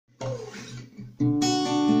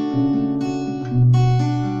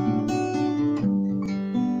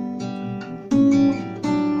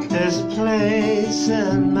There's a place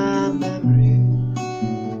in my memory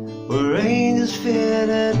where angels fear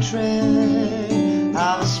to tread.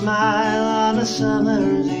 Have a smile on a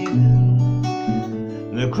summer's evening,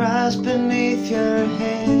 the grass beneath your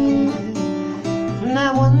head. And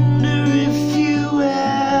I wonder if you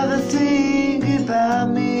ever think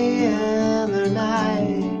about me in the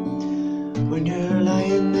night, when you're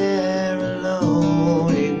lying there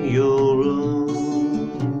alone in your room.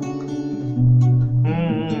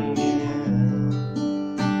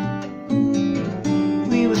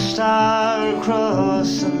 We were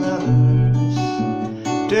star-crossed lovers,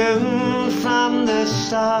 doomed from the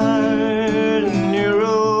start, and you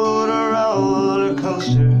rode a roller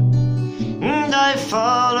coaster, and I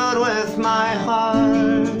followed with my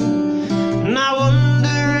heart. And I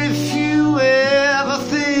wonder if you ever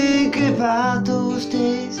think about those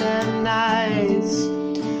days and nights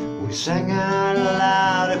we sang out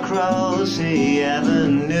loud across the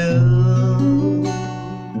avenue,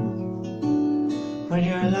 when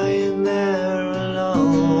you're lying there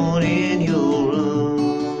alone in your room.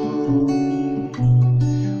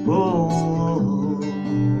 Oh,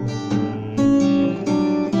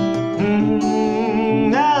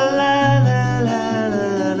 la la la la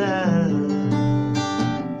la la.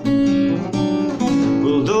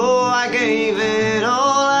 Although I gave it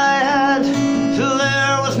all I had till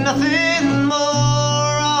there was nothing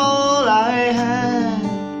more, all I had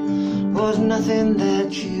was nothing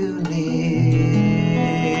that you need.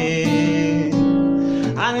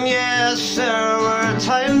 And yes, there were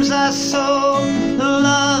times I saw the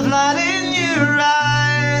love light in your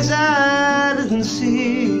eyes I didn't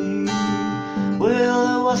see.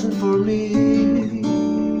 Well, it wasn't for me.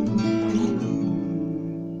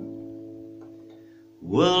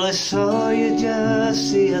 Well, I saw you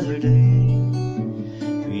just the other day.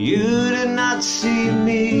 You did not see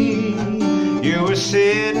me. You were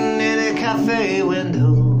sitting in a cafe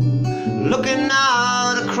window, looking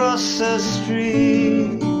out across the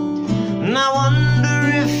street. And I wonder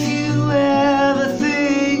if you ever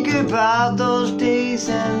think about those days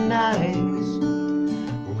and nights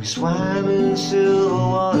when we swam in still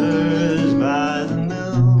waters by